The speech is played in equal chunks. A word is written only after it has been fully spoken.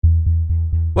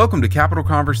Welcome to Capital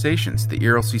Conversations, the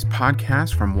ERLC's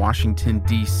podcast from Washington,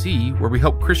 D.C., where we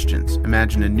help Christians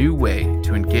imagine a new way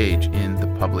to engage in the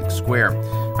public square.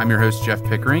 I'm your host, Jeff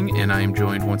Pickering, and I am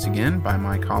joined once again by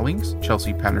my colleagues,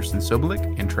 Chelsea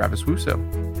Patterson-Sobolik and Travis Wuso.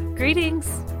 Greetings.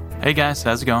 Hey guys,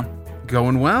 how's it going?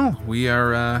 Going well.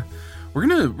 We're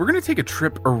gonna take a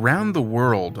trip around the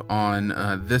world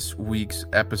on this week's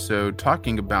episode,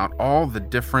 talking about all the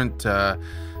different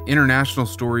international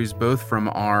stories, both from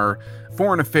our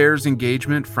foreign affairs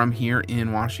engagement from here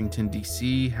in Washington,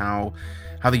 D.C., how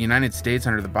the United States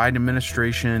under the Biden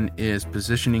administration is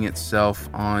positioning itself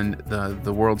on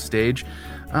the world stage.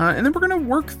 And then we're going to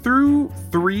work through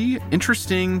three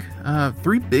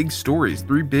big stories,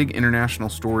 three big international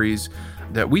stories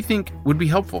that we think would be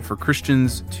helpful for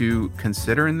Christians to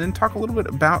consider, and then talk a little bit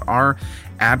about our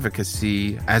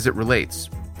advocacy as it relates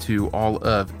to all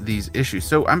of these issues.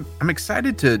 So I'm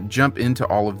excited to jump into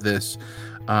all of this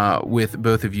with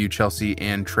both of you, Chelsea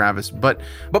and Travis. But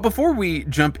before we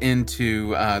jump into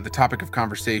the topic of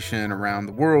conversation around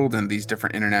the world and these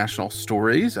different international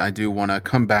stories, I do want to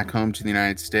come back home to the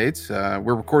United States.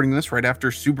 We're recording this right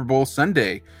after Super Bowl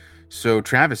Sunday. So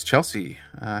Travis, Chelsea,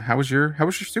 how was your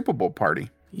Super Bowl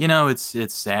party? You know, it's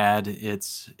sad.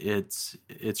 It's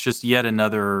just yet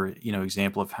another,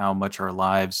 example of how much our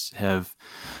lives have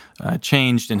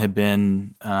changed and have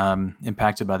been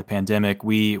impacted by the pandemic.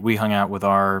 We hung out with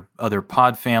our other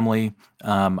pod family.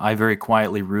 I very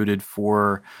quietly rooted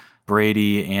for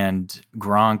Brady and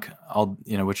Gronk,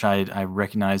 which I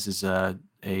recognize as a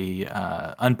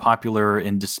unpopular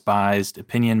and despised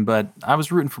opinion, but I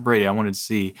was rooting for Brady. I wanted to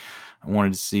see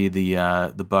the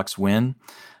Bucs win.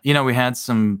 We had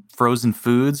some frozen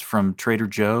foods from Trader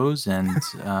Joe's and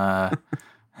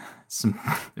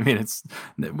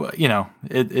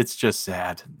it's just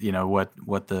sad,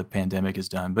 what the pandemic has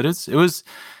done. But it was,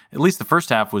 at least the first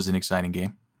half was an exciting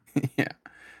game. Yeah.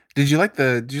 Did you like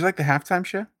the halftime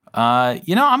show?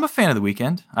 I'm a fan of The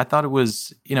Weeknd. I thought it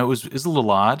was, it was a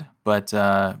little odd, but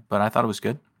I thought it was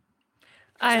good.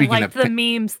 I liked the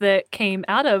memes that came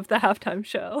out of the halftime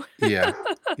show.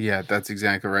 Yeah, that's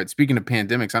exactly right. Speaking of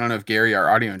pandemics, I don't know if Gary, our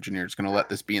audio engineer, is going to let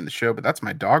this be in the show, but that's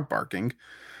my dog barking.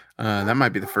 That might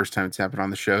be the first time it's happened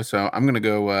on the show, so I'm gonna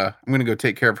go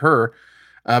take care of her.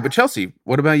 But Chelsea,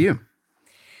 what about you?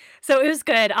 So it was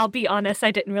good. I'll be honest, I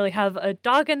didn't really have a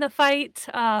dog in the fight.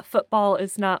 Football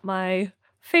is not my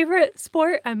favorite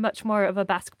sport. I'm much more of a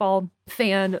basketball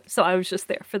fan, so I was just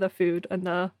there for the food and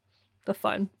the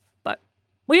fun. But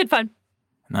we had fun.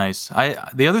 Nice.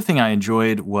 The other thing I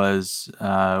enjoyed was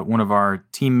one of our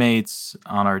teammates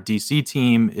on our DC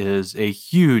team is a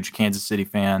huge Kansas City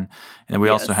fan, and we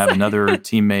also have another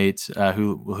teammate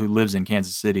who lives in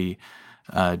Kansas City,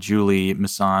 Julie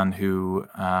Masson, who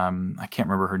I can't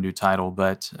remember her new title,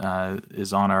 but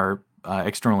is on our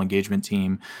external engagement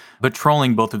team, but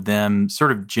trolling both of them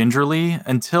sort of gingerly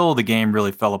until the game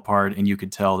really fell apart, and you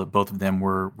could tell that both of them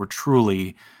were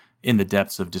truly in the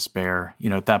depths of despair.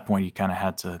 At that point, you kind of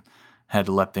had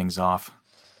to let things off.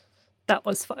 That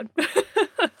was fun.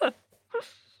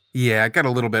 Yeah, it got a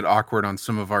little bit awkward on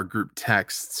some of our group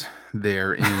texts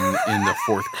there in the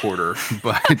fourth quarter.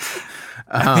 But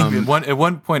I think at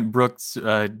one point, Brooks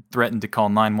threatened to call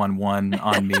 911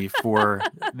 on me for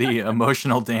the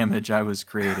emotional damage I was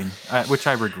creating, which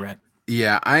I regret.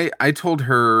 Yeah, I told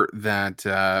her that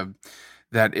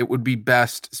it would be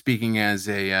best, speaking as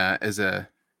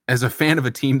a fan of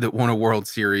a team that won a World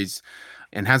Series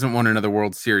and hasn't won another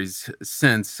World Series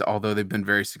since, although they've been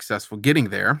very successful getting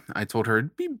there, I told her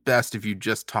it'd be best if you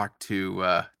just talk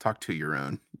to your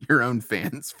own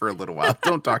fans for a little while.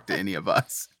 Don't talk to any of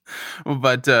us.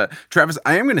 But Travis,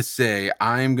 I am going to say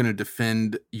I'm going to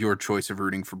defend your choice of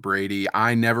rooting for Brady.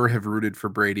 I never have rooted for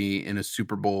Brady in a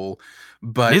Super Bowl,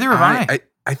 but neither have I.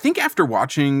 I think after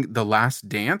watching The Last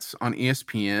Dance on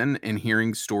ESPN and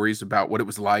hearing stories about what it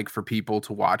was like for people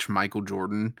to watch Michael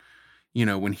Jordan,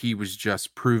 when he was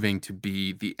just proving to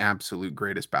be the absolute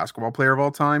greatest basketball player of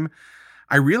all time,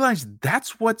 I realized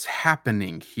that's what's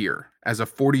happening here as a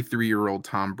 43-year-old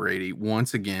Tom Brady,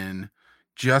 once again,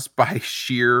 just by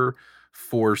sheer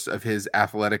force of his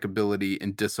athletic ability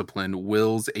and discipline,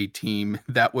 wills a team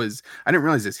that was, I didn't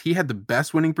realize this, he had the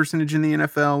best winning percentage in the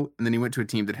NFL, and then he went to a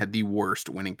team that had the worst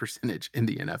winning percentage in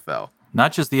the NFL.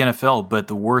 Not just the NFL, but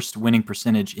the worst winning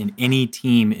percentage in any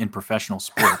team in professional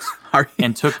sports,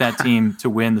 and took that team to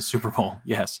win the Super Bowl.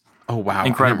 Yes. Oh wow!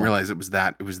 Incredible. I didn't realize it was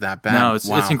that bad. No,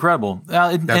 it's incredible.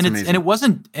 That's amazing. And it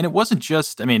wasn't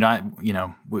just. I mean,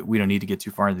 we don't need to get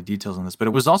too far into the details on this, but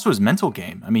it was also his mental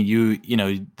game. I mean,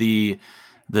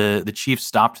 the Chiefs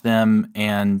stopped them,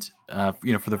 and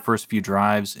for the first few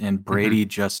drives, and Brady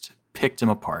just picked him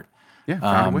apart. Yeah,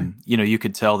 found a way. You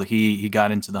could tell that he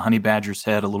got into the Honey Badger's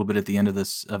head a little bit at the end of the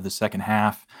second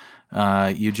half.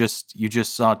 You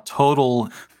just saw total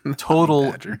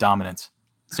dominance.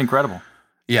 It's incredible.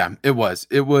 Yeah, it was.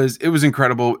 It was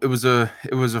incredible. It was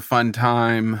a fun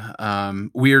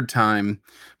time, weird time,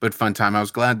 but fun time. I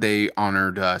was glad they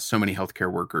honored so many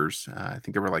healthcare workers. I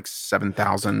think there were like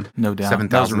 7,000. No doubt. 7,000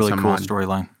 that was a really cool some odd.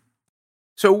 storyline.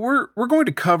 So we're going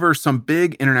to cover some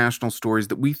big international stories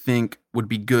that we think would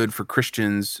be good for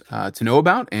Christians to know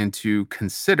about and to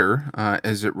consider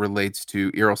as it relates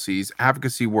to ERLC's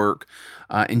advocacy work,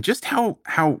 and just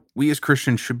how we as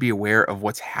Christians should be aware of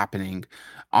what's happening,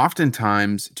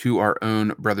 oftentimes to our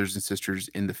own brothers and sisters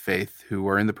in the faith who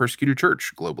are in the persecuted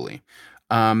church globally.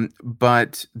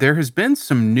 But there has been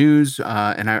some news,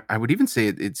 and I would even say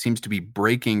it seems to be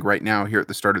breaking right now here at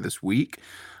the start of this week,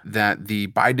 that the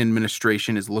Biden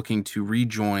administration is looking to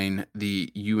rejoin the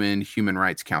UN Human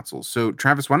Rights Council. So,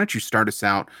 Travis, why don't you start us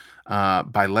out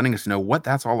by letting us know what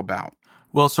that's all about?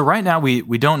 Well, so right now we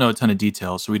don't know a ton of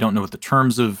details. So we don't know what the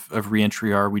terms of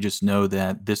reentry are. We just know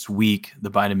that this week the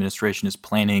Biden administration is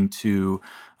planning to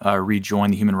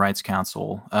rejoin the Human Rights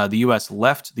Council. The U.S.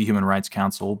 left the Human Rights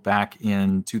Council back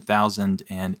in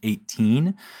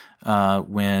 2018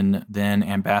 when then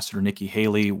Ambassador Nikki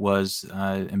Haley was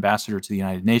ambassador to the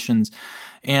United Nations.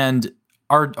 And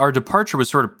our departure was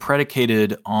sort of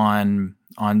predicated on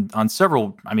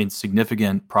several,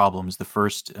 significant problems. The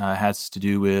first has to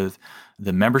do with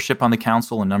the membership on the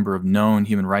council. A number of known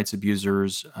human rights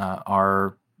abusers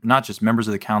are not just members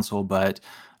of the council, but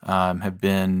have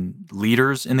been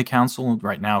leaders in the council.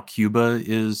 Right now, Cuba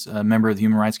is a member of the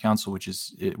Human Rights Council, which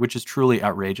is truly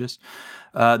outrageous.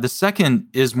 The second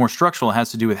is more structural. It has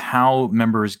to do with how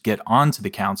members get onto the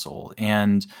council.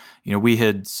 And we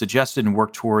had suggested and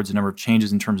worked towards a number of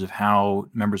changes in terms of how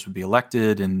members would be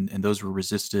elected, and those were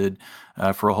resisted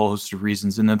for a whole host of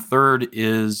reasons. And the third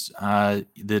is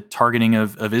the targeting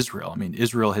of Israel.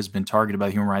 Israel has been targeted by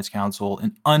the Human Rights Council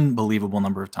an unbelievable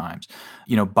number of times,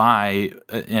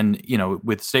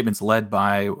 with statements led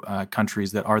by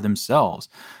countries that are themselves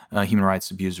human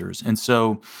rights abusers. And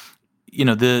so,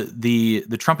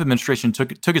 the Trump administration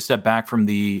took a step back from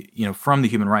the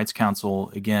Human Rights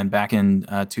Council again back in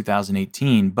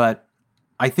 2018. But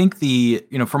I think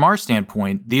from our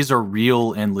standpoint, these are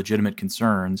real and legitimate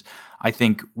concerns. I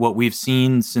think what we've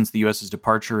seen since the U.S.'s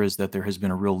departure is that there has been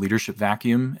a real leadership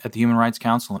vacuum at the Human Rights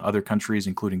Council, and other countries,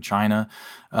 including China,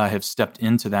 have stepped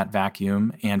into that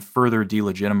vacuum and further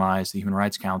delegitimized the Human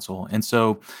Rights Council. And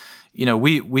so,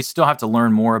 we still have to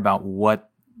learn more about what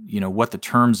the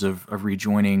terms of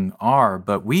rejoining are,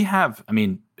 but we have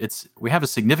a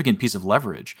significant piece of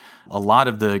leverage. A lot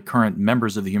of the current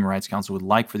members of the Human Rights Council would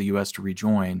like for the U.S. to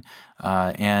rejoin,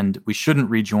 and we shouldn't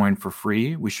rejoin for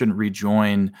free. We shouldn't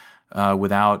rejoin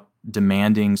without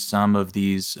demanding some of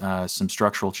these some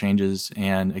structural changes.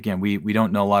 And again, we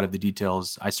don't know a lot of the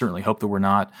details. I certainly hope that we're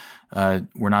not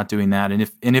doing that.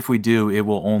 And if we do, it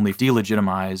will only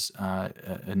delegitimize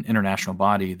an international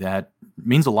body that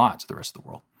means a lot to the rest of the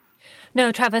world.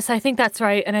 No, Travis, I think that's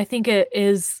right. And I think it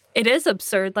is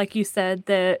absurd, like you said,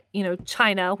 that,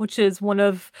 China, which is one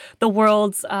of the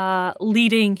world's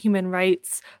leading human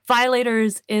rights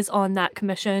violators, is on that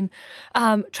commission.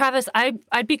 Travis,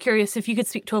 I'd be curious if you could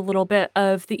speak to a little bit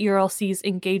of the ERLC's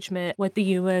engagement with the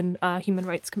UN Human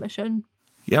Rights Commission.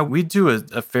 Yeah, we do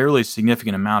a fairly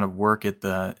significant amount of work at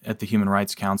the Human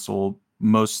Rights Council,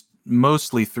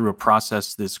 mostly through a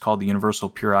process that's called the Universal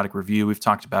Periodic Review. We've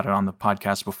talked about it on the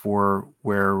podcast before,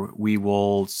 where we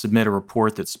will submit a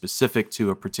report that's specific to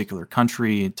a particular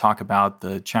country, talk about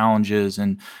the challenges,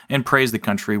 and praise the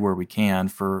country where we can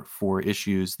for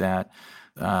issues that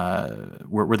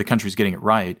where the country's getting it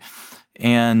right.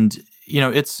 And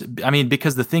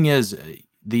because the thing is,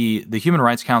 the Human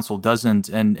Rights Council doesn't,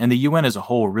 and the UN as a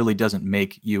whole really doesn't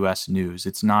make U.S. news.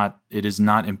 It is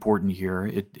not important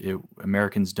here.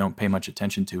 Americans don't pay much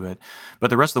attention to it,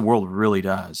 but the rest of the world really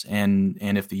does. And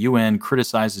if the UN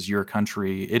criticizes your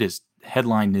country, it is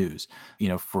headline news,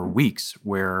 for weeks,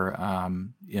 where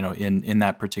in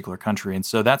that particular country. And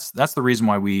so that's the reason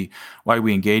why we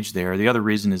engage there. The other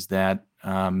reason is that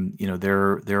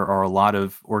there are a lot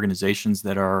of organizations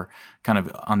that are kind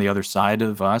of on the other side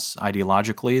of us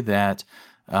ideologically that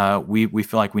we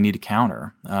feel like we need to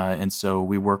counter. And so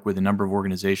we work with a number of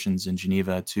organizations in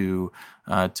Geneva to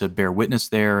bear witness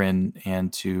there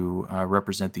and to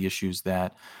represent the issues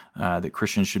that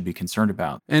Christians should be concerned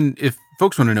about. And if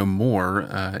folks want to know more,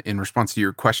 in response to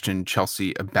your question,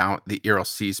 Chelsea, about the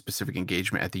ERLC specific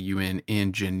engagement at the UN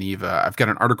in Geneva, I've got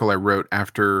an article I wrote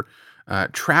after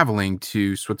traveling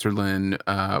to Switzerland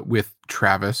with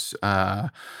Travis a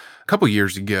couple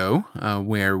years ago,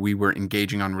 where we were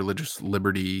engaging on religious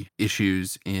liberty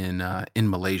issues in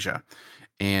Malaysia.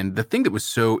 And the thing that was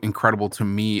so incredible to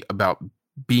me about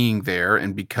being there,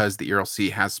 and because the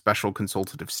ERLC has special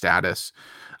consultative status,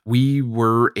 we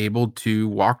were able to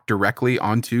walk directly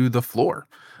onto the floor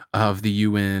of the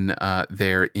UN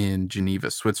there in Geneva,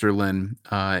 Switzerland,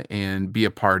 and be a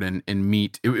part and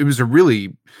meet. It was a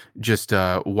really just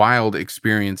a wild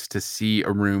experience to see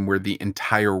a room where the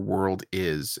entire world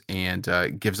is, and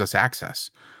gives us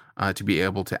access to be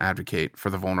able to advocate for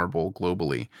the vulnerable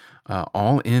globally,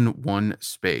 all in one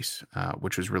space,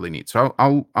 which was really neat. So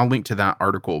I'll link to that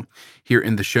article here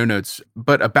in the show notes.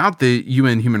 But about the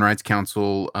UN Human Rights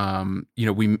Council,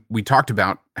 we talked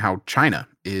about how China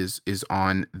is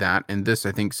on that, and this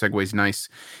I think segues nice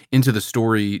into the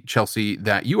story, Chelsea,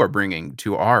 that you are bringing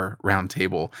to our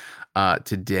roundtable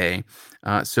today.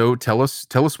 So tell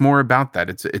us more about that.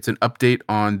 It's an update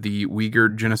on the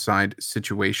Uyghur genocide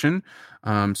situation.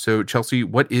 So Chelsea,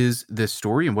 what is this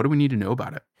story, and what do we need to know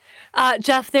about it?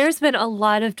 Jeff, there's been a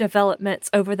lot of developments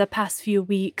over the past few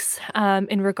weeks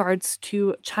in regards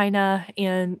to China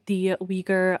and the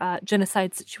Uyghur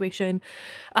genocide situation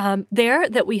there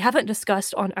that we haven't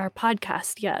discussed on our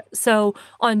podcast yet. So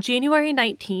on January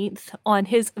 19th, on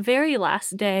his very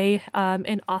last day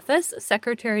in office,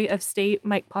 Secretary of State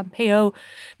Mike Pompeo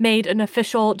made an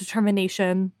official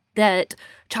determination that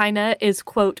China is,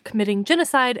 quote, committing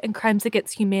genocide and crimes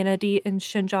against humanity in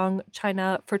Xinjiang,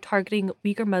 China, for targeting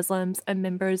Uyghur Muslims and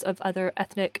members of other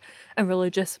ethnic and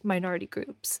religious minority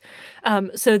groups.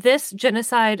 So this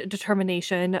genocide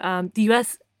determination, the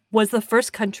U.S. was the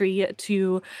first country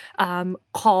to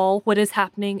call what is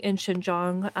happening in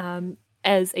Xinjiang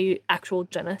as a actual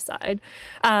genocide.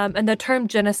 And the term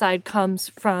genocide comes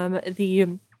from the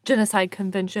Genocide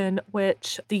Convention,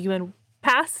 which the UN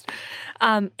passed,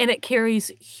 and it carries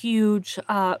huge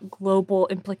global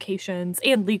implications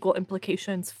and legal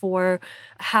implications for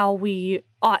how we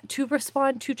ought to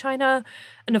respond to China.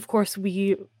 And of course,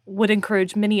 we would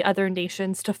encourage many other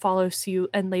nations to follow suit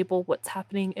and label what's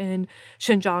happening in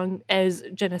Xinjiang as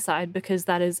genocide, because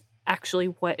that is actually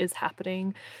what is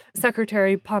happening.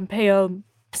 Secretary Pompeo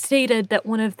stated that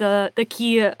one of the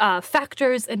key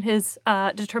factors in his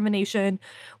determination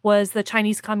was the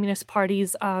Chinese Communist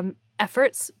Party's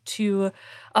efforts to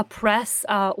oppress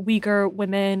Uyghur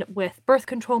women with birth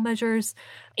control measures,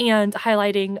 and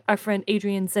highlighting our friend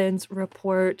Adrian Zinn's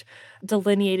report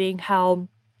delineating how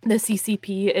the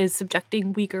CCP is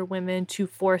subjecting Uyghur women to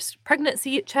forced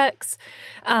pregnancy checks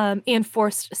and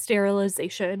forced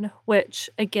sterilization, which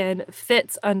again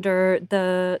fits under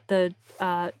the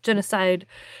Genocide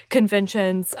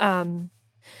Convention's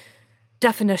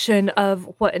definition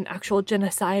of what an actual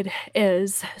genocide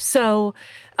is. So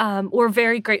we're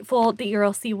very grateful the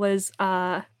ERLC was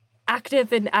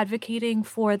active in advocating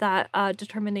for that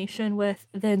determination with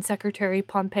then Secretary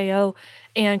Pompeo,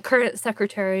 and current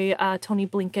Secretary Tony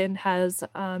Blinken has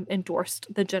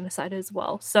endorsed the genocide as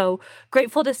well. So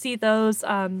grateful to see those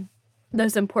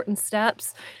important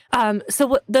steps.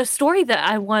 So the story that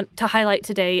I want to highlight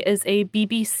today is a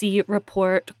BBC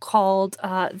report called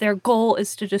Their Goal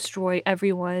is to Destroy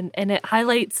Everyone. And it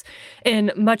highlights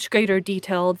in much greater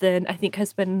detail than I think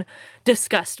has been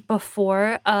discussed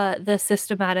before the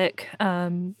systematic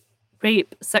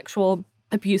rape, sexual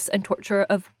abuse, and torture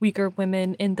of Uyghur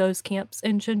women in those camps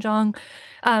in Xinjiang.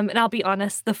 And I'll be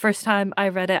honest, the first time I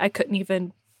read it, I couldn't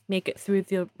even make it through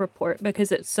the report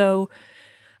because it's so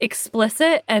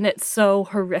explicit and it's so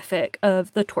horrific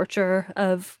of the torture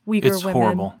of Uyghur women. It's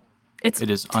horrible. It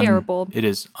is terrible. It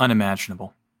is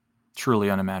unimaginable.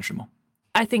 Truly unimaginable.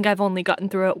 I think I've only gotten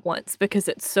through it once because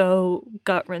it's so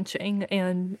gut-wrenching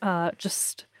and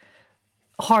just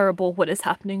horrible what is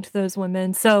happening to those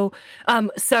women. So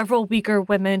several Uyghur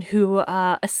women who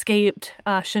escaped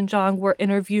Xinjiang were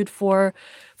interviewed for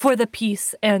the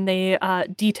piece, and they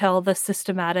detail the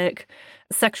systematic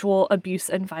sexual abuse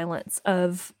and violence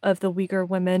of the Uyghur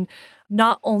women,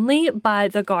 not only by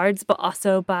the guards, but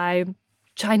also by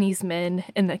Chinese men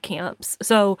in the camps.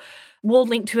 So we'll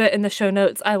link to it in the show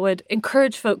notes. I would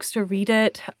encourage folks to read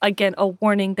it. Again, a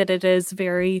warning that it is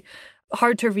very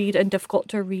hard to read and difficult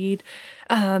to read.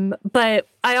 But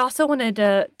I also wanted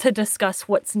to discuss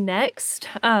what's next,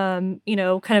 kind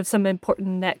of some important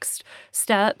next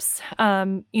steps.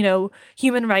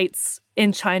 Human rights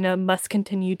in China must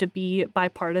continue to be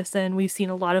bipartisan. We've seen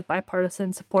a lot of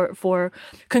bipartisan support for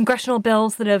congressional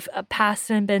bills that have passed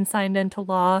and been signed into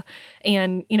law.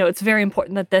 And, it's very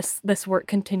important that this work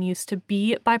continues to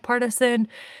be bipartisan.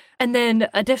 And then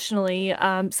additionally,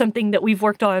 something that we've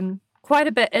worked on quite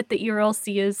a bit at the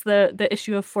ERLC is the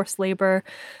issue of forced labor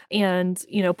and,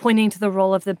 pointing to the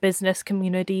role of the business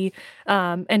community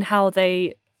and how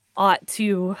they ought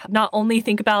to not only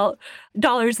think about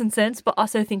dollars and cents, but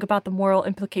also think about the moral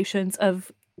implications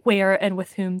of where and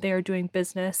with whom they are doing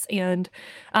business. And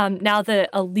now that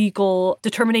a legal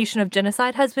determination of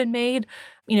genocide has been made,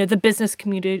 the business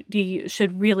community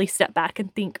should really step back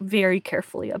and think very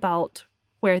carefully about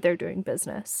where they're doing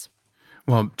business.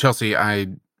 Well, Chelsea, I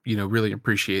really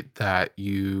appreciate that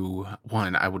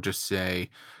I will just say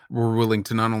we're willing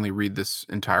to not only read this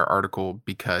entire article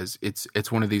because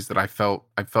it's one of these that I felt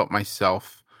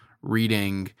myself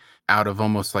reading out of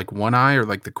almost like one eye or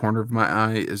like the corner of my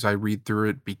eye as I read through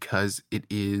it, because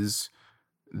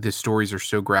the stories are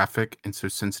so graphic and so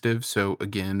sensitive. So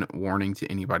again, warning to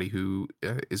anybody who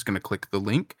is going to click the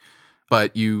link,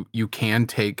 but you can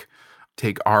take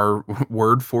our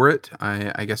word for it.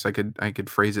 I guess I could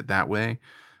phrase it that way,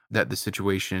 that the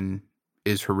situation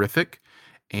is horrific.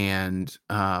 And,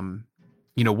 one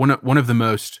of the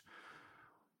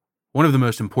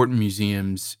most important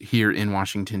museums here in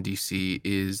Washington, D.C.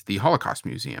 is the Holocaust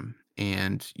Museum.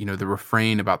 And, the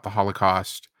refrain about the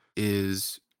Holocaust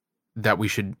is that we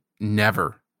should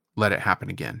never let it happen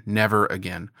again. Never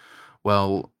again.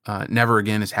 Well, never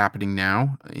again is happening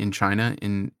now in China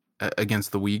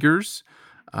against the Uyghurs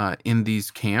in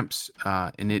these camps.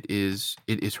 And it is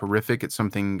horrific.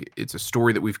 It's a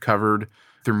story that we've covered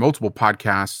through multiple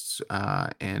podcasts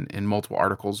and multiple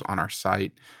articles on our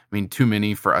site. I mean, too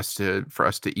many for us to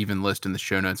even list in the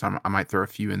show notes. I might throw a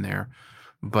few in there,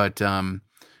 but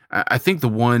I think the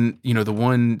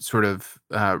one sort of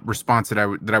response that I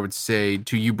would say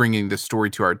to you bringing this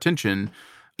story to our attention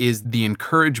is the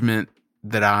encouragement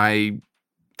that I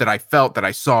felt, that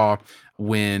I saw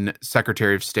when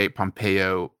Secretary of State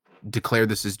Pompeo declared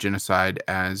this as genocide,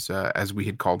 as we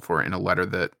had called for in a letter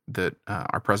that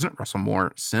our president Russell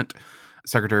Moore sent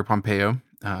Secretary Pompeo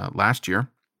last year.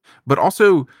 But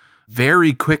also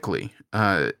very quickly,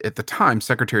 at the time,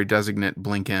 Secretary Designate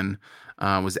Blinken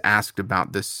was asked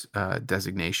about this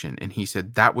designation, and he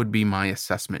said, "That would be my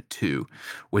assessment too,"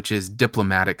 which is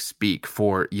diplomatic speak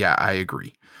for "yeah, I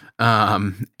agree."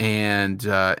 And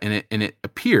it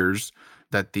appears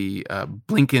that the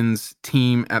Blinken's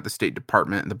team at the State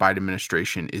Department and the Biden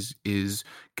administration is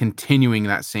continuing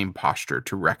that same posture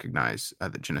to recognize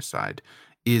that genocide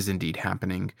is indeed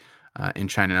happening in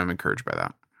China, and I'm encouraged by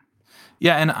that.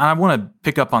 Yeah, and I want to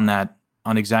pick up on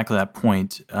exactly that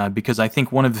point, because I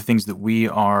think one of the things that we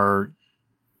are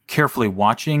carefully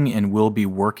watching and will be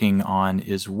working on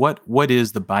is what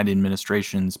is the Biden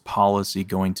administration's policy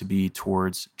going to be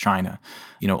towards China?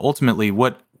 Ultimately,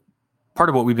 part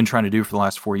of what we've been trying to do for the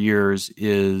last 4 years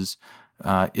is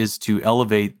to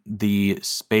elevate the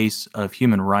space of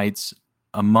human rights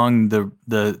among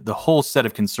the whole set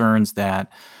of concerns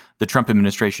that the Trump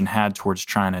administration had towards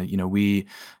China.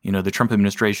 The Trump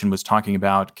administration was talking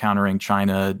about countering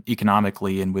China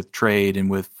economically and with trade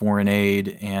and with foreign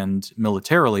aid and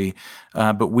militarily,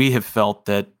 but we have felt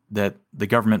that the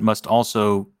government must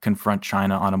also confront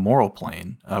China on a moral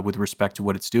plane with respect to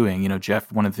what it's doing.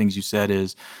 Jeff, one of the things you said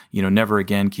is, never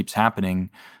again keeps happening.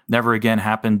 Never again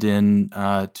happened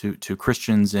to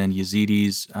Christians and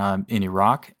Yazidis in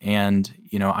Iraq. And,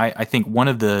 I think one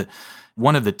of the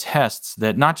tests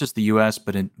that not just the U.S.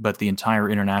 but the entire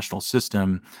international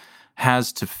system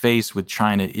has to face with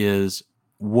China is,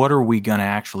 what are we going to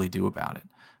actually do about it?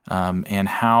 And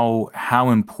how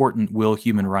important will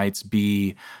human rights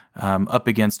be up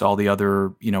against all the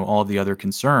other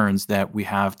concerns that we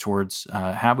have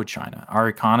with China? Our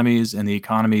economies and the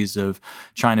economies of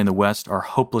China and the West are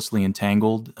hopelessly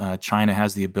entangled. China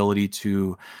has the ability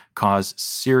to cause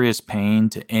serious pain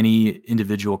to any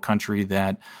individual country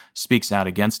that speaks out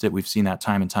against it. We've seen that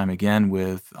time and time again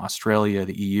with Australia,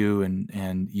 the EU,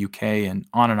 and UK, and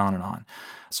on and on and on.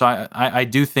 So I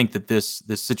do think that this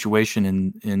situation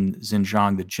in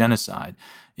Xinjiang, the genocide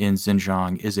in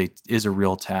Xinjiang, is a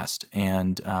real test,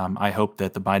 and I hope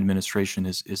that the Biden administration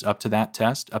is up to that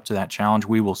test, up to that challenge.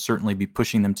 We will certainly be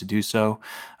pushing them to do so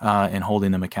and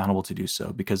holding them accountable to do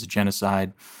so, because the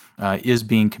genocide is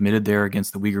being committed there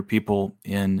against the Uyghur people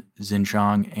in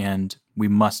Xinjiang, and we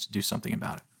must do something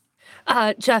about it.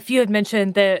 Jeff, you had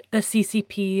mentioned that the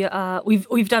CCP,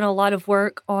 we've done a lot of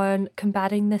work on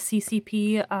combating the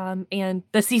CCP, and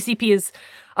the CCP is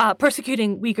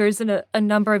persecuting Uyghurs in a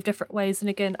number of different ways. And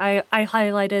again, I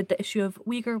highlighted the issue of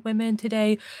Uyghur women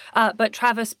today, but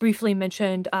Travis briefly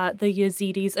mentioned the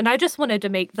Yazidis. And I just wanted to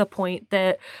make the point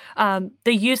that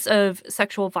the use of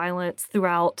sexual violence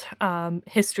throughout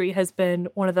history has been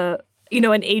one of the,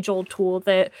 an age-old tool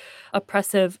that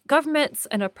oppressive governments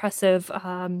and oppressive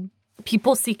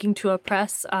people seeking to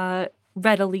oppress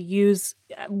readily use.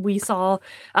 We saw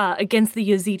against the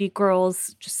Yazidi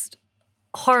girls just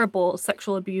horrible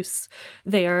sexual abuse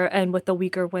there and with the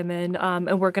Uyghur women.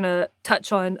 And we're going to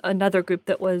touch on another group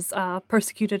that was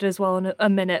persecuted as well in a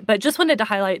minute. But just wanted to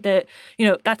highlight that,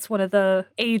 that's one of the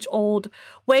age-old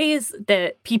ways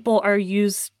that people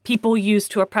use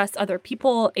to oppress other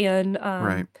people. And,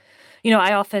 right.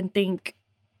 I often think,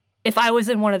 if I was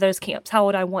in one of those camps, how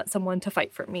would I want someone to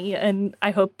fight for me? And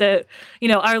I hope that,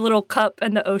 our little cup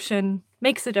in the ocean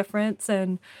makes a difference.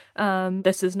 And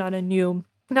this is not a new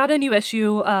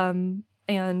issue.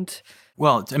 And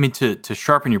well, I mean, to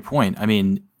sharpen your point, I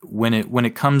mean, when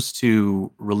it comes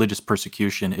to religious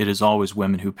persecution, it is always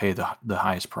women who pay the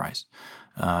highest price.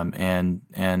 And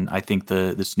I think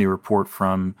this new report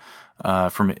from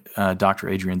Dr.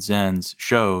 Adrian Zenz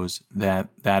shows that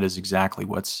is exactly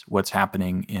what's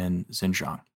happening in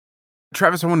Xinjiang.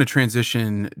 Travis, I want to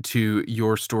transition to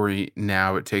your story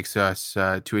now. It takes us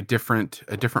to a different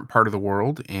part of the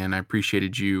world, and I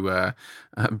appreciated you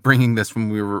bringing this when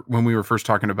we were first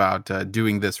talking about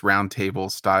doing this roundtable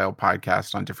style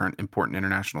podcast on different important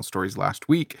international stories last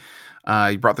week.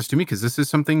 You brought this to me because this is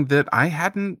something that I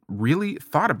hadn't really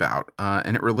thought about,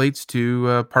 and it relates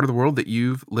to part of the world that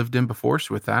you've lived in before.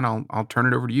 So with that, I'll turn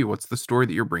it over to you. What's the story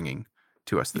that you're bringing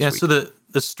to us this week? So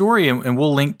the story, and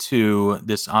we'll link to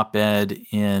this op-ed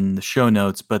in the show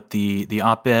notes, but the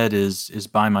op-ed is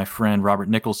by my friend Robert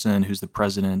Nicholson, who's the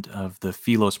president of the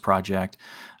Philos Project.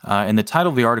 And the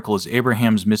title of the article is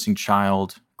Abraham's Missing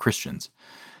Child, Christians.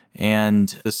 And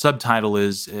the subtitle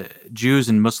is Jews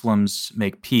and Muslims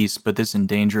Make Peace, but this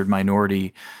endangered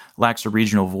minority lacks a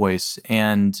regional voice.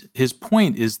 And his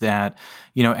point is that,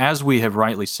 as we have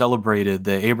rightly celebrated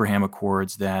the Abraham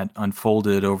Accords that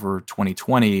unfolded over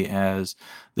 2020 as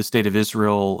the State of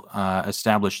Israel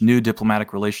established new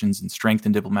diplomatic relations and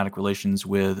strengthened diplomatic relations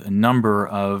with a number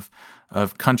of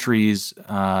countries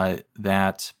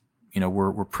that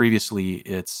were previously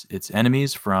its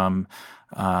enemies, from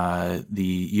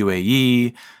the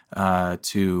UAE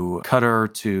to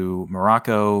Qatar to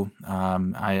Morocco.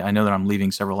 I know that I'm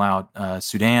leaving several out.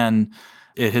 Sudan.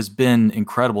 It has been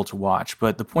incredible to watch.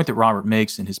 But the point that Robert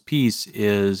makes in his piece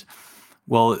is,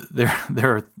 well,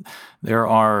 there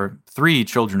are three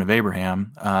children of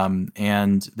Abraham,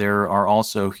 and there are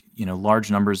also large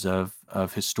numbers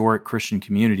of historic Christian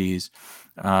communities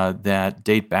that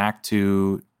date back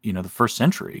to the first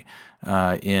century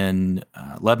in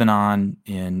Lebanon,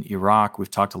 in Iraq. We've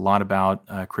talked a lot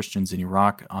about Christians in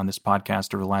Iraq on this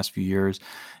podcast over the last few years.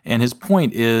 And his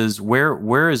point is,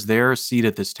 where is their seat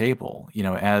at this table?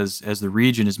 As the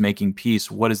region is making peace,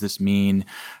 what does this mean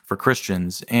for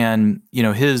Christians? And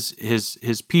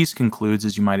his piece concludes,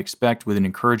 as you might expect, with an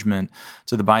encouragement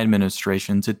to the Biden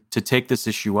administration to take this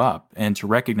issue up and to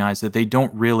recognize that they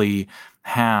don't really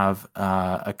have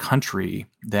a country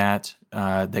that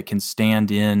can stand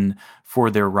in for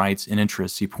their rights and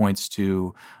interests. He points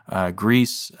to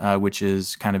Greece, which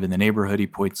is kind of in the neighborhood. He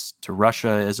points to Russia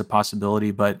as a possibility,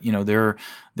 but there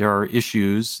are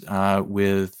issues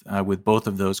with both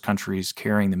of those countries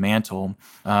carrying the mantle.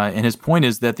 And his point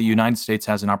is that the United States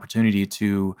has an opportunity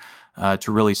to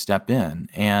really step in.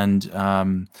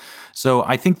 And so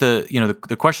I think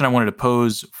the question I wanted to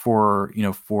pose for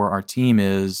our team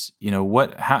is,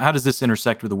 how does this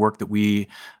intersect with the work that we've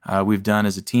done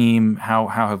as a team? How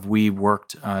have we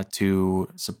worked to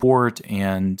support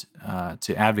and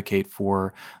to advocate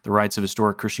for the rights of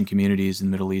historic Christian communities in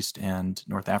the Middle East and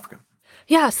North Africa?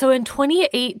 Yeah, so in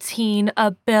 2018,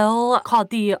 a bill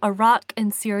called the Iraq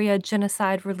and Syria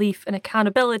Genocide Relief and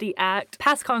Accountability Act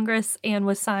passed Congress and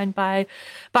was signed by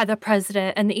the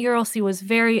president, and the ERLC was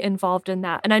very involved in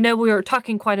that. And I know we were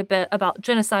talking quite a bit about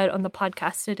genocide on the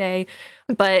podcast today,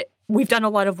 but we've done a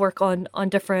lot of work on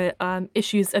different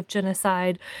issues of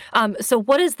genocide. So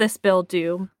what does this bill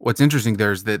do? What's interesting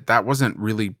there is that wasn't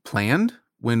really planned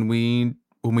when we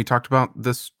talked about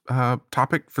this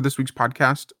topic for this week's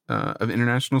podcast of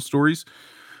international stories.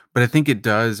 But I think it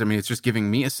does. I mean, it's just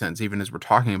giving me a sense, even as we're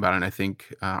talking about it, and I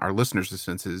think our listeners a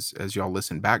sense as y'all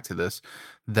listen back to this,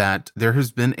 that there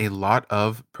has been a lot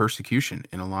of persecution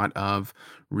and a lot of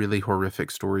really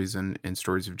horrific stories and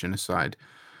stories of genocide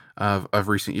of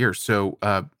recent years. So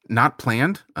not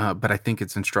planned, but I think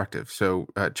it's instructive. So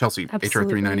Chelsea, Absolutely. HR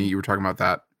 390, you were talking about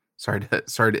that. Sorry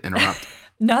to interrupt.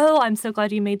 No, I'm so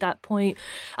glad you made that point.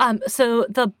 So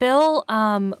the bill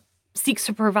seeks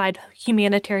to provide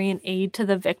humanitarian aid to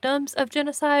the victims of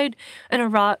genocide in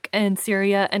Iraq and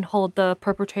Syria and hold the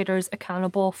perpetrators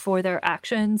accountable for their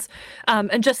actions.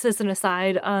 And just as an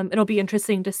aside, it'll be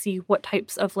interesting to see what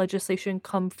types of legislation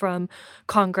come from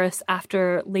Congress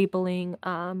after labeling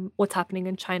what's happening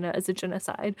in China as a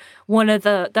genocide. One of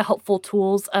the helpful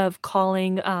tools of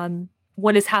calling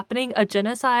what is happening a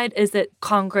genocide is that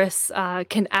Congress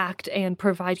can act and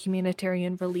provide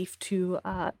humanitarian relief to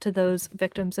those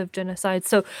victims of genocide.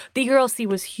 So the ERLC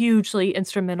was hugely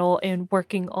instrumental in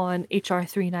working on HR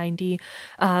 390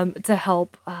 to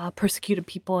help persecuted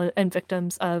people and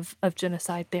victims of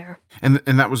genocide there. And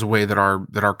that was a way that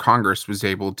our Congress was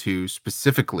able to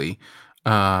specifically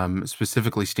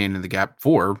stand in the gap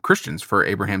for Christians, for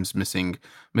Abraham's missing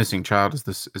child, as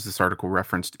this article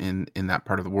referenced in that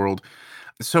part of the world.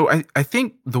 So I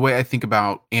think the way I think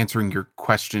about answering your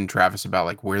question, Travis, about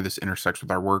like where this intersects with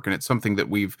our work, and it's something that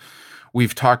we've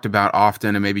talked about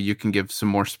often, and maybe you can give some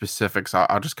more specifics.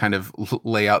 I'll just kind of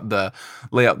lay out the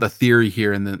theory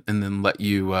here, and then let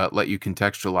you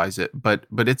contextualize it. But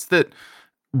it's that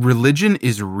religion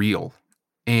is real,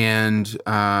 and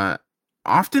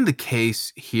often the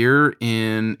case here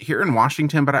in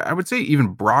Washington, but I would say even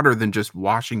broader than just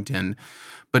Washington,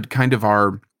 but kind of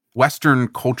our Western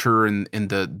culture and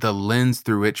the lens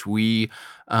through which we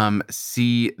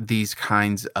see these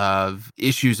kinds of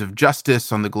issues of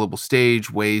justice on the global stage,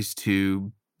 ways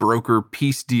to broker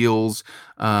peace deals,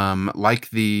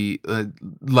 like the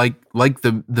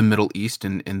Middle East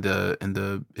and in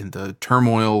the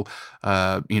turmoil,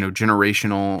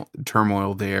 generational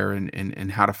turmoil there,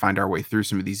 and how to find our way through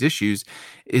some of these issues,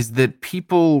 is that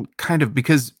people kind of,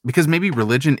 because maybe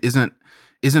religion isn't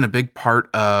a big part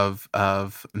of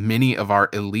many of our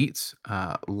elites'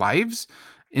 lives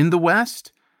in the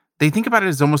West, they think about it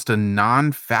as almost a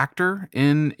non-factor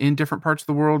in different parts of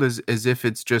the world, as if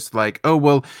it's just like, oh,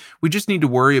 well, we just need to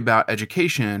worry about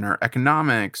education or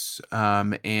economics,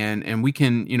 and we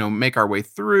can, make our way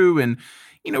through, and,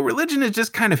 religion is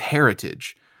just kind of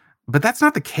heritage. But that's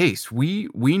not the case. We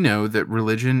know that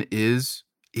religion is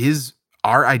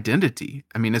our identity.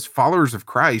 I mean, as followers of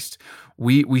Christ,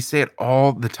 we say it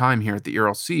all the time here at the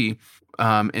ERLC,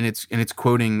 and it's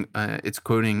quoting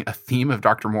a theme of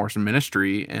Dr. Moore's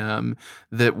ministry,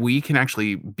 that we can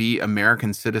actually be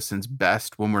American citizens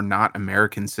best when we're not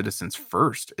American citizens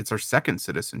first. It's our second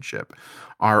citizenship.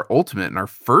 Our ultimate and our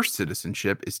first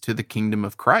citizenship is to the kingdom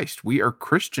of Christ. We are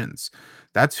Christians.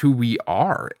 That's who we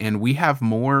are. And we have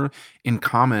more in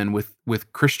common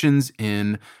with Christians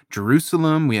in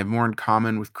Jerusalem. We have more in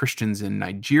common with Christians in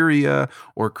Nigeria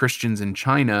or Christians in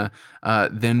China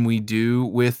than we do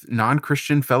with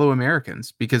non-Christian fellow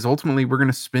Americans, because ultimately we're going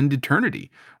to spend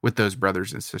eternity with those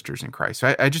brothers and sisters in Christ.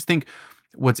 So I just think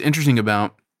what's interesting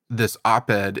about this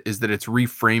op-ed is that it's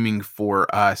reframing for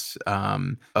us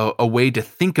a way to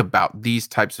think about these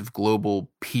types of global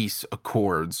peace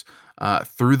accords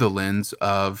through the lens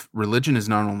of religion is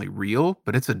not only real,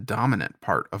 but it's a dominant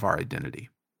part of our identity.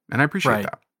 And I appreciate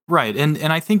that. Right. And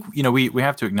I think, we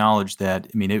have to acknowledge that,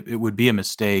 it would be a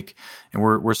mistake, and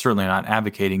we're certainly not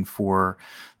advocating for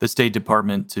the State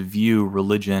Department to view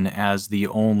religion as the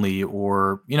only,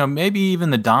 or, maybe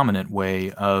even the dominant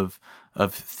way of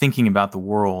thinking about the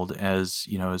world, as,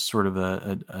 as sort of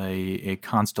a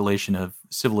constellation of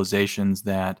civilizations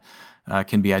that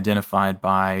can be identified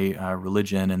by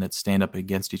religion and that stand up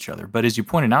against each other. But as you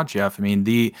pointed out, Jeff,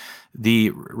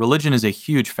 the religion is a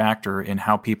huge factor in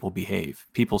how people behave.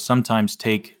 People sometimes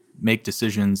make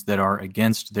decisions that are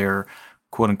against their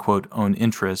quote unquote own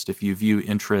interest, if you view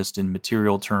interest in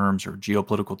material terms or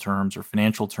geopolitical terms or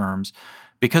financial terms,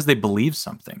 because they believe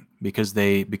something, because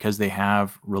they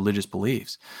have religious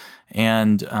beliefs.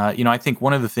 And I think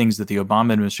one of the things that the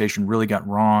Obama administration really got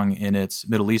wrong in its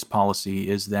Middle East policy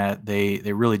is that they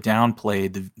really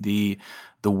downplayed the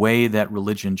way that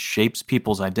religion shapes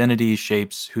people's identity,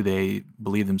 shapes who they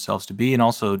believe themselves to be, and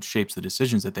also shapes the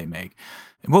decisions that they make.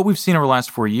 And what we've seen over the last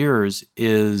 4 years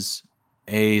is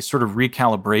a sort of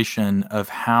recalibration of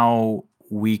how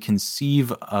we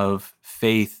conceive of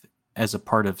faith as a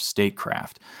part of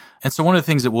statecraft. And so one of the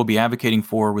things that we'll be advocating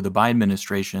for with the Biden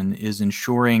administration is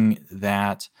ensuring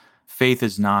that faith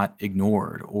is not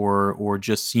ignored or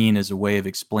just seen as a way of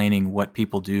explaining what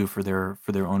people do for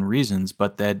their own reasons,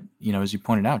 but that, as you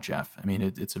pointed out, Jeff,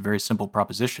 it's a very simple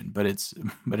proposition, but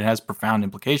it has profound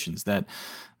implications that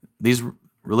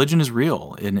religion is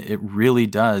real, and it really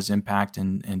does impact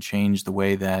and change the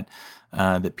way that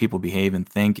people behave and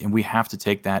think, and we have to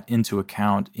take that into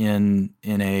account in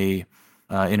a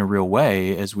real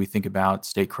way as we think about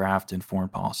statecraft and foreign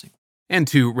policy. And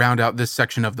to round out this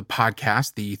section of the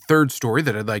podcast, the third story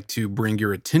that I'd like to bring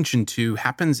your attention to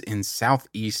happens in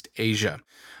Southeast Asia.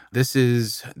 This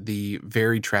is the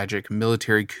very tragic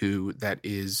military coup that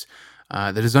is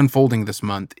unfolding this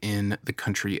month in the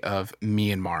country of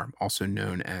Myanmar, also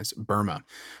known as Burma.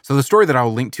 So the story that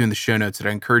I'll link to in the show notes that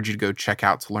I encourage you to go check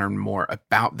out to learn more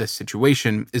about this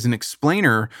situation is an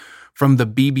explainer from the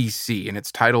BBC, and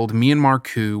it's titled Myanmar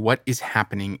Coup, What is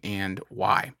Happening and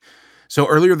Why? So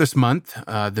earlier this month,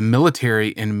 the military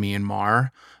in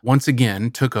Myanmar once again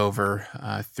took over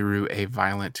through a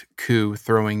violent coup,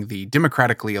 throwing the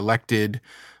democratically elected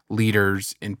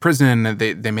leaders in prison.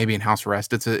 They may be in house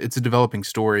arrest. It's a developing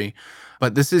story,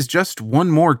 but this is just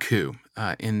one more coup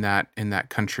in that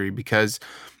country, because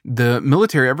the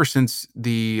military, ever since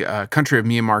the country of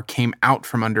Myanmar came out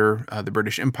from under the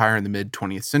British Empire in the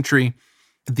mid-20th century,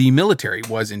 the military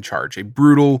was in charge. A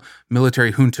brutal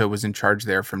military junta was in charge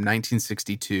there from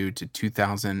 1962 to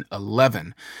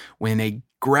 2011, when a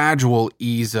gradual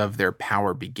ease of their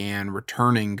power began,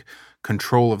 returning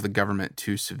control of the government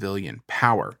to civilian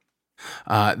power.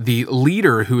 The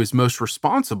leader who is most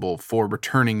responsible for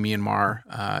returning Myanmar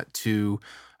to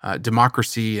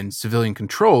democracy and civilian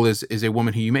control is a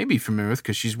woman who you may be familiar with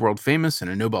because she's world famous and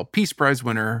a Nobel Peace Prize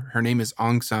winner. Her name is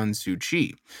Aung San Suu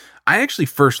Kyi. I actually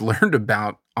first learned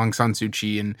about Aung San Suu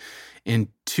Kyi in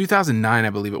 2009, I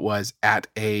believe it was, at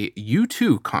a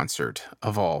U2 concert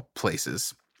of all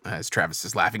places. As Travis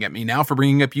is laughing at me now for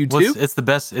bringing up U2. Well, it's the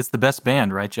best. It's the best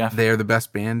band, right, Jeff? They are the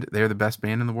best band. They are the best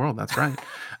band in the world. That's right.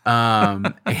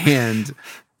 And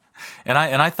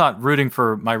I thought rooting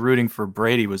for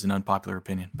Brady was an unpopular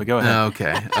opinion. But go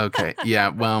ahead. Okay. Yeah.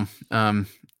 Well,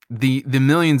 the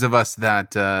millions of us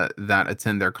that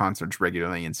attend their concerts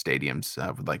regularly in stadiums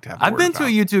would like to have. I've been to a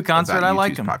U2 concert. I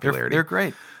like them. They're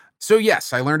great. So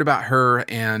yes, I learned about her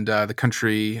and the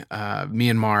country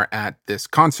Myanmar at this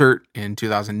concert in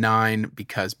 2009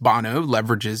 because Bono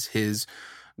leverages his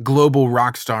global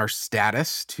rock star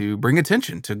status to bring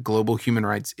attention to global human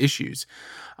rights issues.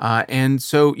 And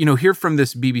so, here from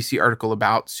this BBC article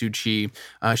about Suu Kyi,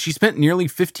 she spent nearly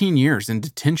 15 years in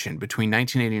detention between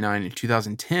 1989 and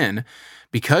 2010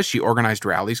 because she organized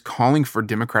rallies calling for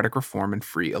democratic reform and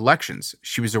free elections.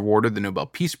 She was awarded the Nobel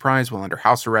Peace Prize while under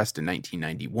house arrest in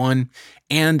 1991.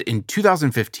 And in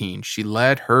 2015, she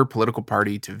led her political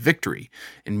party to victory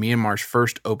in Myanmar's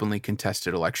first openly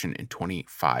contested election in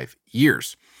 25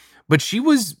 years. But she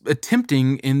was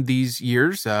attempting in these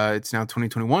years, it's now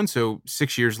 2021, so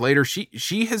 6 years later,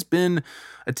 she has been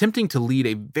attempting to lead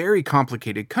a very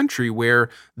complicated country where,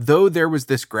 though there was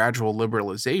this gradual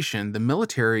liberalization, the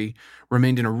military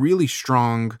remained in a really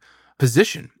strong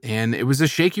position. And it was a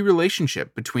shaky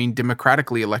relationship between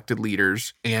democratically elected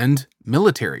leaders and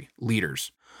military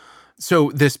leaders.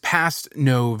 So this past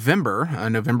November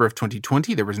of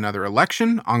 2020, there was another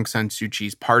election. Aung San Suu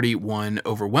Kyi's party won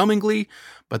overwhelmingly,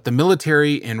 but the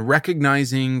military, in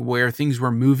recognizing where things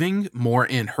were moving more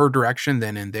in her direction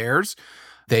than in theirs,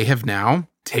 they have now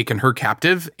taken her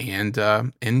captive and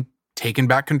taken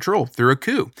back control through a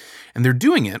coup. And they're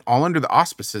doing it all under the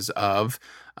auspices of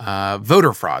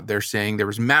voter fraud. They're saying there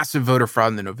was massive voter fraud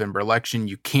in the November election.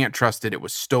 You can't trust it. It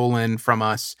was stolen from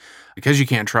us. Because you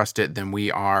can't trust it, then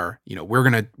we're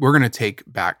gonna take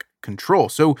back control.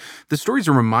 So the story is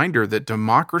a reminder that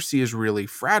democracy is really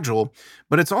fragile,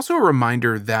 but it's also a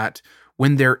reminder that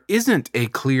when there isn't a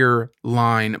clear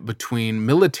line between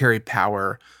military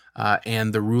power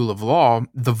and the rule of law,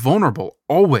 the vulnerable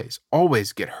always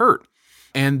get hurt.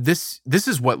 And this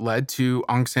is what led to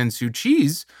Aung San Suu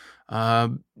Kyi's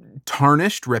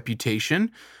tarnished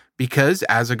reputation, because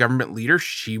as a government leader,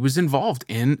 she was involved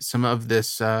in some of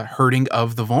this hurting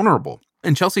of the vulnerable.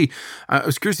 And Chelsea, I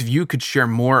was curious if you could share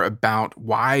more about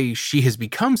why she has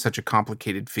become such a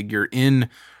complicated figure in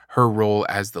her role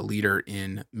as the leader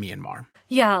in Myanmar.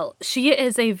 Yeah, she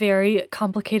is a very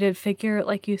complicated figure,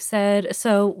 like you said.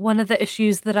 So one of the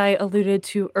issues that I alluded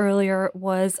to earlier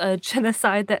was a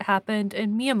genocide that happened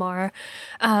in Myanmar.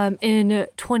 In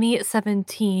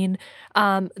 2017,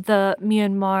 the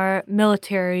Myanmar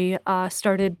military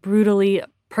started brutally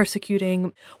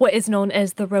persecuting what is known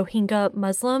as the Rohingya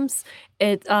Muslims.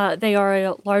 They are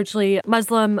a largely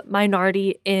Muslim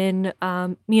minority in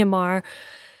Myanmar.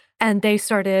 And they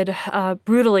started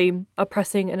brutally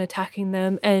oppressing and attacking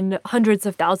them, and hundreds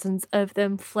of thousands of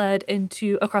them fled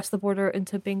across the border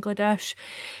into Bangladesh.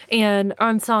 And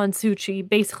Aung San Suu Kyi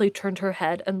basically turned her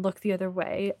head and looked the other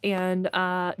way and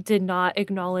did not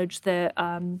acknowledge that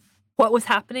what was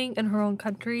happening in her own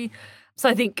country. So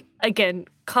I think, again,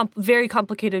 very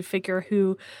complicated figure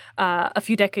who a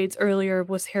few decades earlier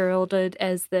was heralded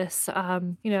as this,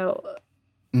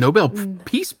 Nobel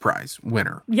Peace Prize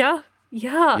winner. Yeah.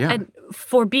 And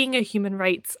for being a human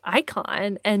rights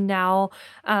icon, and now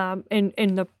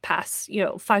in the past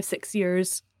 5-6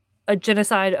 years, a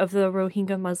genocide of the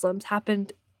Rohingya Muslims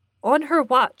happened on her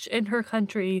watch in her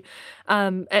country,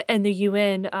 and the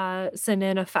UN sent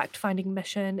in a fact-finding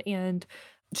mission, and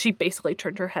she basically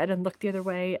turned her head and looked the other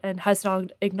way and has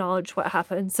not acknowledged what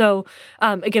happened. So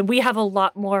again, we have a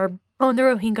lot more on the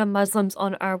Rohingya Muslims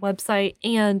on our website.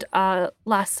 And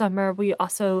last summer, we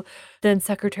also then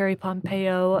Secretary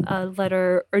Pompeo a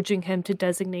letter urging him to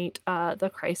designate the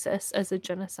crisis as a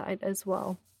genocide as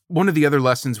well. One of the other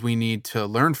lessons we need to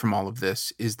learn from all of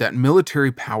this is that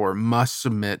military power must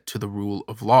submit to the rule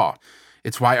of law.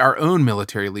 It's why our own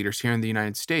military leaders here in the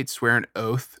United States swear an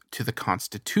oath to the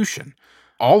Constitution.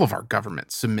 All of our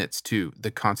government submits to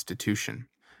the Constitution.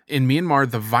 In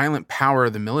Myanmar, the violent power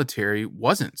of the military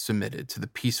wasn't submitted to the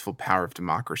peaceful power of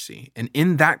democracy. And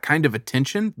in that kind of a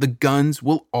tension, the guns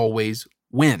will always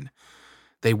win.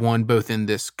 They won both in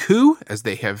this coup, as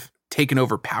they have taken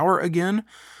over power again,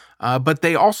 but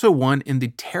they also won in the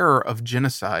terror of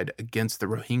genocide against the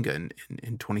Rohingya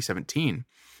in 2017.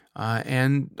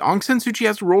 And Aung San Suu Kyi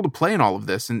has a role to play in all of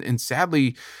this. And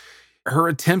sadly, her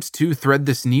attempts to thread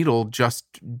this needle just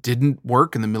didn't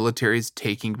work, and the military is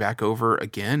taking back over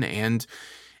again. And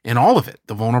in all of it,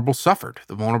 the vulnerable suffered.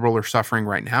 The vulnerable are suffering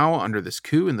right now under this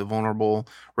coup, and the vulnerable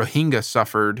Rohingya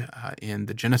suffered in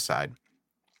the genocide.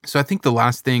 So I think the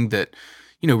last thing that,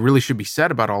 really should be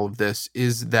said about all of this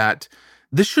is that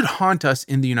this should haunt us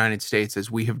in the United States, as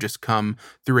we have just come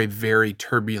through a very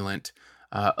turbulent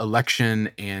election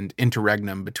and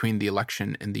interregnum between the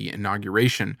election and the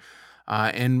inauguration.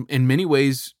 And in many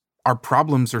ways, our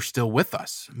problems are still with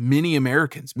us. Many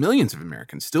Americans, millions of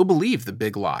Americans, still believe the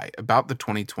big lie about the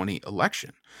 2020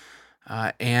 election.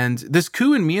 And this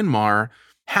coup in Myanmar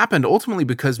happened ultimately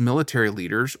because military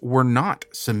leaders were not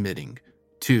submitting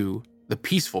to the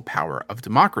peaceful power of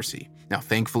democracy. Now,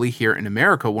 thankfully, here in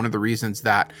America, one of the reasons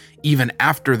that even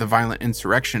after the violent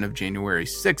insurrection of January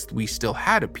 6th, we still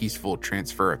had a peaceful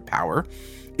transfer of power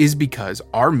is because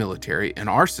our military and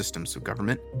our systems of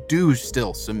government do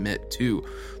still submit to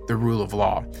the rule of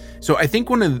law. So I think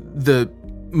one of the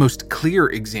most clear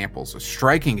examples, a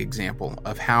striking example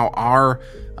of how our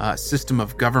system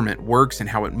of government works and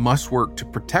how it must work to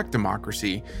protect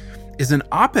democracy is an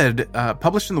op-ed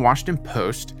published in the Washington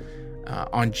Post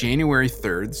on January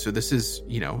 3rd. So this is,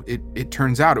 it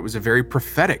turns out it was a very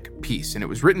prophetic piece, and it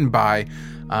was written by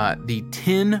the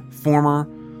 10 former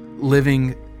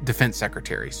living defense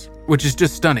secretaries, which is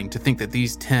just stunning to think that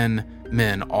these 10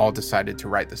 men all decided to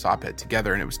write this op-ed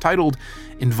together. And it was titled,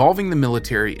 "Involving the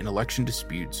Military in Election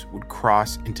Disputes Would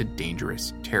Cross into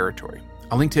Dangerous Territory."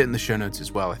 I'll link to it in the show notes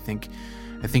as well. I think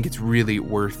it's really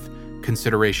worth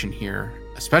consideration here,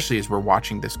 especially as we're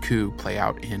watching this coup play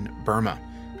out in Burma.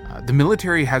 The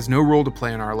military has no role to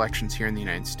play in our elections here in the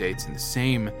United States, and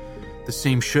the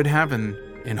same should have,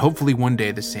 and hopefully one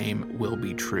day the same will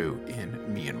be true in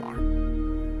Myanmar.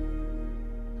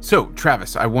 So,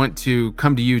 Travis, I want to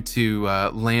come to you to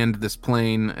land this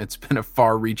plane. It's been a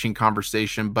far-reaching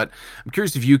conversation, but I'm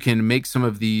curious if you can make some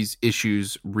of these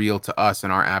issues real to us in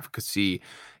our advocacy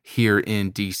here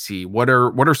in DC. What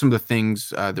are some of the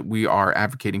things that we are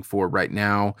advocating for right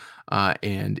now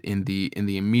and in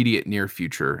the immediate near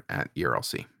future at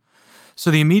ERLC? So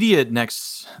the immediate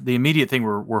thing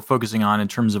we're focusing on in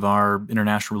terms of our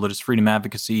international religious freedom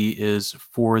advocacy is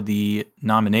for the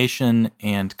nomination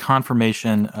and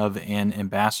confirmation of an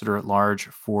ambassador at large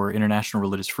for international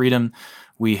religious freedom.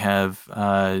 We have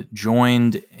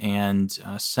joined and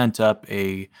sent up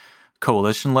a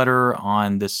coalition letter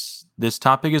on this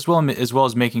topic, as well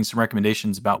as making some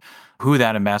recommendations about who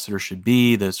that ambassador should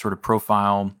be, the sort of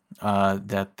profile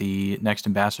that the next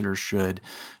ambassador should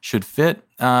fit,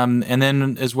 and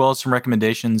then as well as some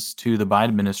recommendations to the Biden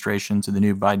administration, to the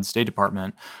new Biden State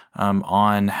Department,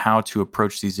 on how to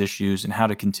approach these issues and how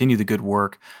to continue the good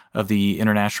work of the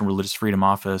International Religious Freedom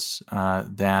Office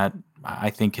that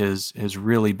I think has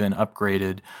really been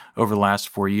upgraded over the last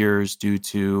 4 years due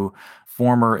to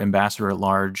former ambassador at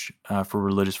large for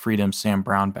religious freedom, Sam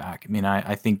Brownback. I mean,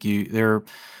 I think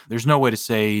there's no way to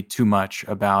say too much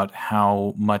about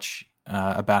how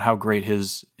great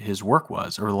his work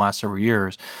was over the last several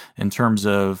years in terms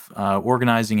of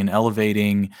organizing and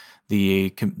elevating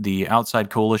the outside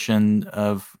coalition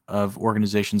of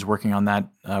organizations working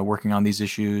on these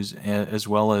issues, as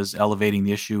well as elevating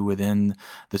the issue within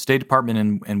the State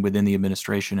Department and within the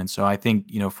administration. And so I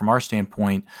think, from our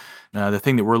standpoint, the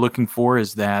thing that we're looking for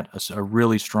is that a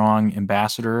really strong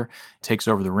ambassador takes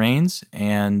over the reins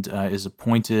and is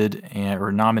appointed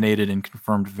or nominated and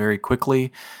confirmed very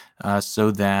quickly.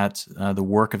 so that the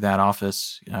work of that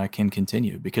office can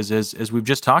continue. Because as we've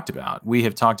just talked about, we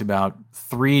have talked about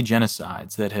 3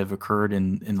 genocides that have occurred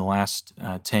in the last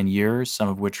 10 years, some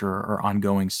of which are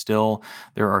ongoing still.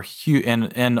 There are huge,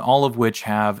 and all of which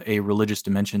have a religious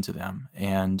dimension to them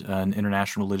and an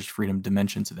international religious freedom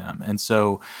dimension to them. And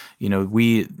so,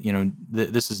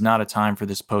 this is not a time for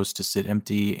this post to sit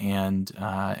empty, and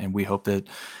we hope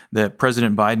that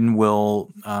President Biden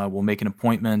will make an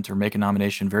appointment or make a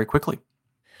nomination very quickly.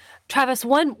 Travis,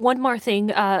 one more thing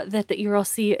that the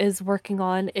ERLC is working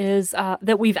on is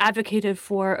that we've advocated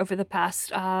for over the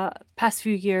past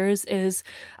few years is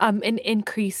an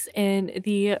increase in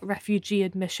the refugee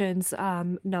admissions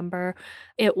number.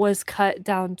 It was cut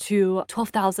down to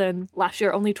 12,000 last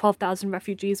year. Only 12,000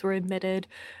 refugees were admitted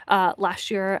last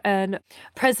year. And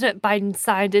President Biden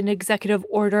signed an executive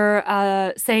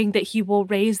order saying that he will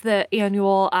raise the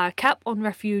annual cap on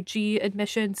refugee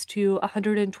admissions to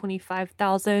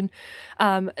 125,000.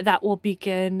 That will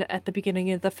begin at the beginning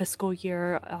of the fiscal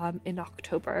year in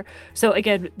October. So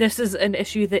again, this is an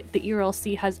issue that the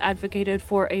ERLC has advocated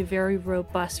for, a very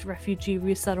robust refugee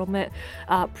resettlement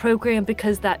program,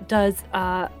 because that does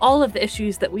all of the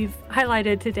issues that we've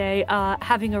highlighted today.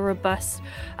 Having a robust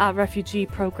refugee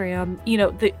program,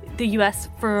 the U.S.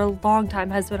 for a long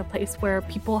time has been a place where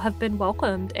people have been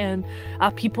welcomed, and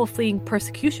people fleeing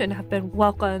persecution have been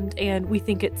welcomed, and we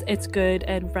think it's good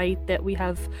and right that we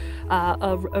have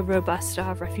a robust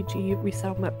refugee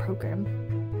resettlement program.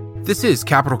 This is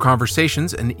Capitol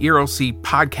Conversations, an ERLC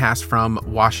podcast from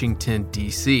Washington,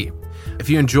 D.C. If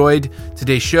you enjoyed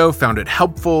today's show, found it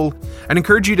helpful, I'd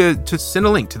encourage you to send a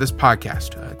link to this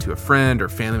podcast to a friend or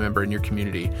family member in your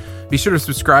community. Be sure to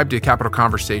subscribe to Capitol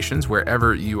Conversations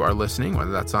wherever you are listening,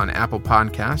 whether that's on Apple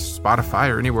Podcasts, Spotify,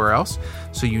 or anywhere else,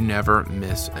 so you never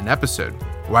miss an episode.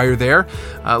 While you're there,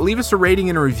 leave us a rating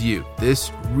and a review.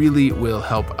 This really will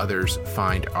help others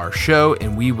find our show,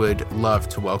 and we would love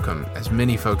to welcome as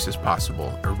many folks as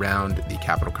possible around the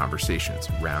Capitol Conversations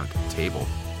round table.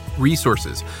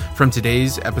 Resources from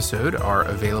today's episode are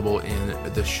available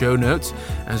in the show notes,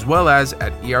 as well as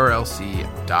at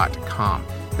ERLC.com.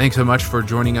 Thanks so much for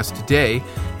joining us today,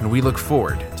 and we look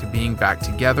forward to being back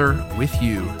together with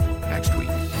you next week.